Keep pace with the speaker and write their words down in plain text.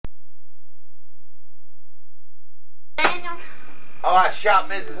Oh, I shot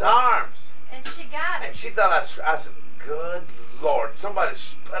Mrs. Arms. And she got it. And she thought I said, good Lord, somebody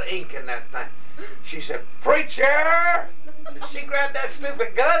put ink in that thing. She said, preacher! And she grabbed that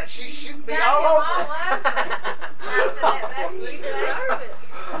stupid gun and she shoot me all over. I said, that's you deserve it.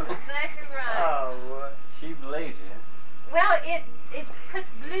 Exactly right. Oh, what? She believes you. Well, it puts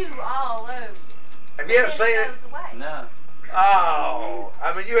blue all over. Have you ever seen it? Goes away. No. Oh,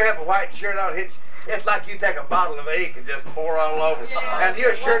 I mean, you have a white shirt on, it's like you take a bottle of ink and just pour all over. Yeah. And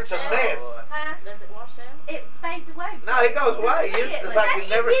your shirt's a mess. Huh? Does it wash out? It fades away. No, it goes away. It's like you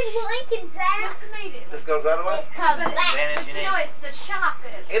never. Invisible ink and Zap. Just immediately. Just goes right away. It's called But, Zap. Vanish but in you know, ink. it's the shock of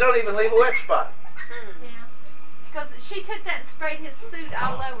it. It don't even leave a wet spot. Yeah. Because she took that and sprayed his suit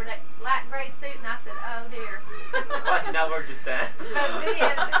all over, that light gray suit, and I said, oh dear. Watch it not work this time. But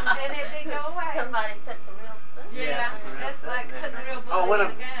then it didn't go away. Somebody put the real stuff. Yeah, that's like putting the real Oh, bullet in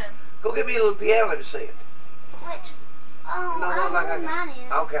the gun. Go get me a little piano, let me see it. Which? Oh, No, I no, don't like know I what mine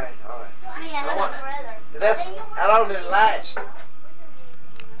is. Okay, all right. Yeah, I want- my brother. How long did it last?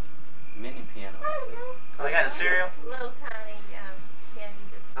 Mini piano. I got a cereal? Little tiny, yeah, you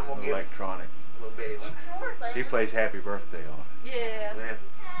just, I'm gonna give it Electronic. a little bitty one. He plays Happy Birthday on it. yeah. Yeah.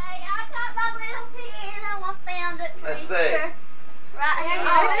 Hey, I got my little piano. I found it. Let's see. Preacher. Right here.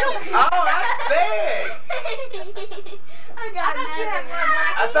 Oh, that's big! I I got thought you had another one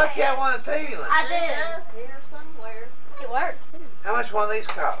like I thought you had one at Teelan. I do. Yes, here somewhere. It works too. How much one of these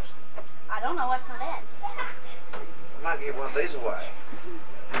cost? I don't know what's my dad. I might give one of these away.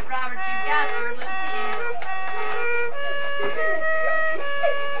 Robert, you got your little piano.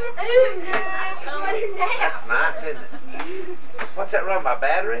 That's nice, isn't it? What's that run by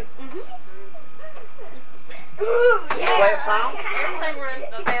battery? Ooh, You play a song? Everything runs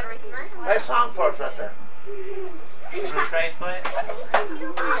by batteries now. Play a song for us right there. Crazy play it?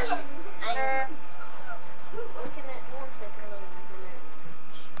 Looking at one second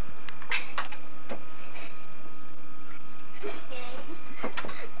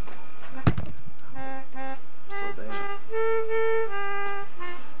So they,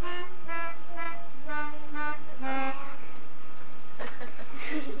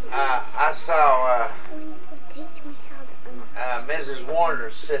 I saw Teach me how to Mrs.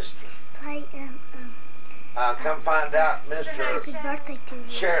 Warner's sister. play Come find out, Mr. happy birthday to you.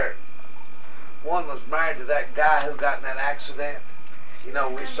 Sherritt. One was married to that guy who got in that accident. You know,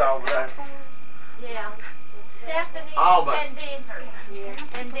 we saw that. Yeah. Stephanie Alma. and Denver.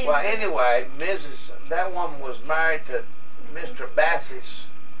 And Denver. Well, anyway, that woman was married to Mr. Bassey's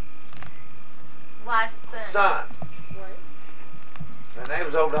Wife's son. son. And they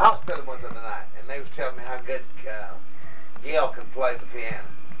was over the hospital one of the night, and they was telling me how good Gail can play the piano.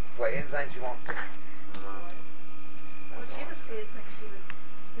 Play anything she wants to. Well, she was good when she was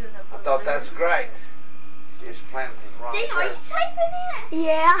doing her I thought that's great. She's playing the wrong Dean, are you church. taping it?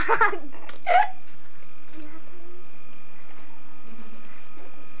 Yeah.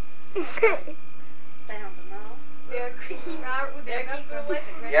 Robert, we better keep her with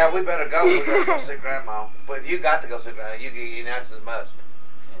it. Yeah, we better go. We better go see Grandma. But you got to go see Grandma. You announced must.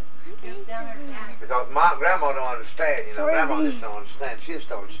 Just down there now. Because Grandma don't understand, you know. Grandma just don't understand. She just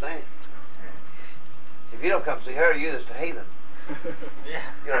don't understand. If you don't come see her, you're just a heathen. Yeah.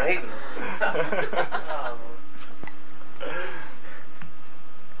 You're a heathen. Oh,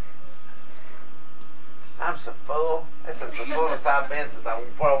 I'm so full. This is the fullest I've been since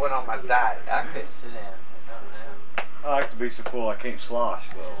before I went on my diet. I couldn't sit down. I like to be so full I can't slosh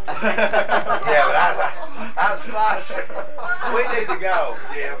though. Yeah, but I'm sloshing. We need to go,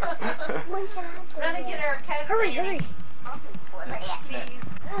 Jim. When can I Run and get her a coat. Hurry, Sandy. hurry. Please.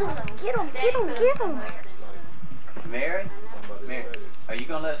 Get him, get him, get him. Mary? Mary, are you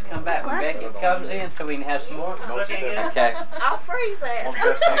going to let us come back when Becky comes in so we can have some more? Okay. I'll freeze that.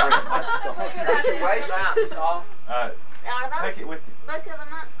 Situation. It's all. Are those Take it with you. book of the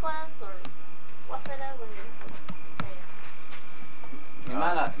month clubs or what's that other one? You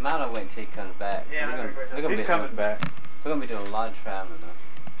might not wait until he comes back. Yeah, we're gonna He's be coming doing, back. We're gonna be doing a lot of traveling though.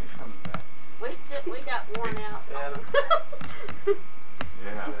 He's coming back. We got one out.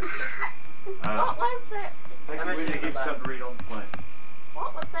 Yeah. What was that? Take it with you and get something to read on the plane.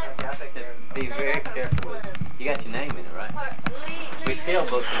 What was that? Just be very careful with it. You got your name in it, right? We We steal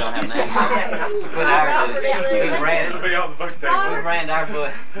books that don't have names in it. We put ours in it. We ran on the book table. We ran our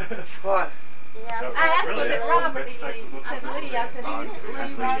book. What? Yeah. I asked Really, was it that's Robert the he best Lee? Said Lee. I said he was That's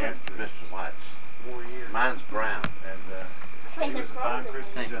Lee Lee Robert. after Mr. White's. 4 years. Mine's brown. And he was a fine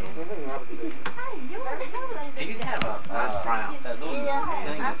Christian Thank you. gentleman. Do you have Mine's brown. that little thing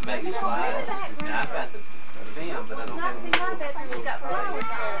that makes slides? Now, I've got the film, but I don't have the little He's got flowers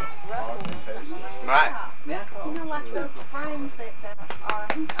on it. Right. Yeah. like those springs that are.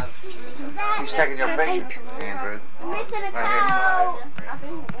 He's taking your picture, Andrew. Missing a Right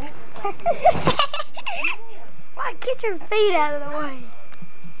toe. Why, get your feet out of the way.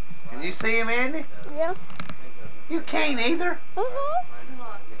 Can you see him, Andy? Yeah. You can't either.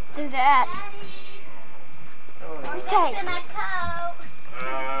 Do that. Take.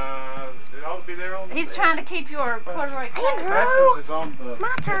 It ought to be there on the He's bed. trying to keep your corduroy coat. Andrew. Masters is on the.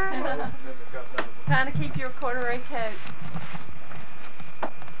 My turn. Trying to keep your corduroy coat.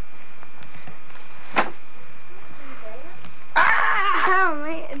 Oh,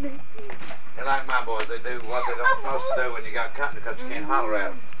 man. They're like my boys. They do what they don't supposed to do when you got company because you can't holler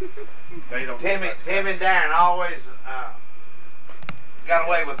at them. They don't. Tim and Darren always got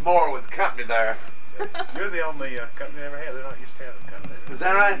away with more with company there. You're the only company they ever had. They're not used to having company. Is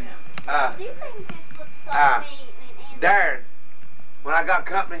that right? Do you think this looks like Ah. me and Darren, when I got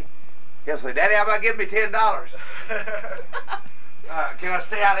company, he'll say, Daddy, how about giving me $10? Can I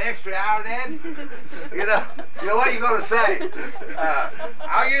stay out an extra hour, Dad? You know what are you gonna say?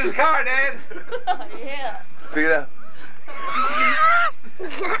 I'll use the car, Dad. Yeah. You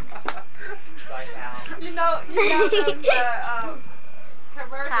know. You know those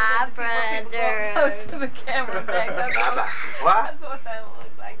commercials Hi, that you see where people brother. go close to the camera back. What? That's what that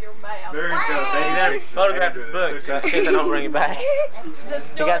looks like, your mouth. There he's got a He never baby. photographed his book, so I see if I don't bring it back. The He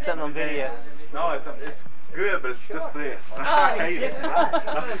store got something on video. No, it's good, but it's just this. Oh, I hate it.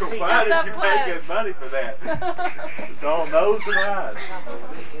 I said, why did you pay good money for that? It's all nose and eyes.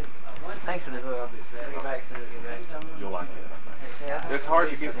 Thanks for the book. Bring it back so we can get back. You'll like it. Yeah. It's hard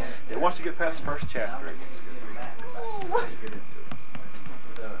to get. Once you get past the first chapter,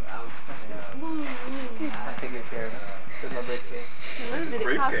 I take good care of it. Put my briefcase. Lose it,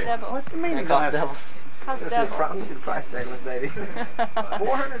 it costs Briefcase. double. What do you mean it costs double? Costs Let's double. see the price tag, look, baby.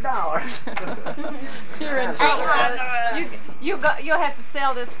 $400. You're in trouble. You'll have to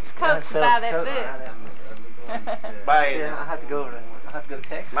sell this coat to buy that book. Bye. Yeah, I have to go over to. I have to go to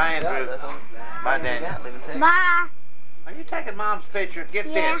Texas. Bye, and sell it. Andrew. That's all. Bye, Live in Daniel. Texas. Bye. Are you taking Mom's picture? Get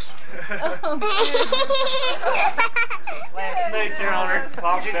Yeah. this. Last minute, Your Honor.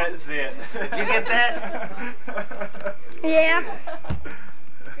 pop that zit. Did you get that? Yeah.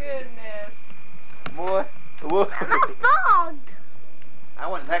 Goodness. Boy. Whoa. I'm fogged. I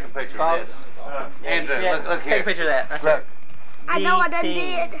want to take a picture of this. Andrew, look Take a here. picture of that. Right Look. I know I done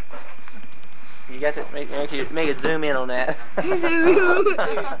D-team. did. You got to make it zoom in on that.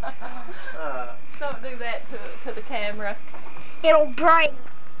 Don't do that to the camera. It'll break.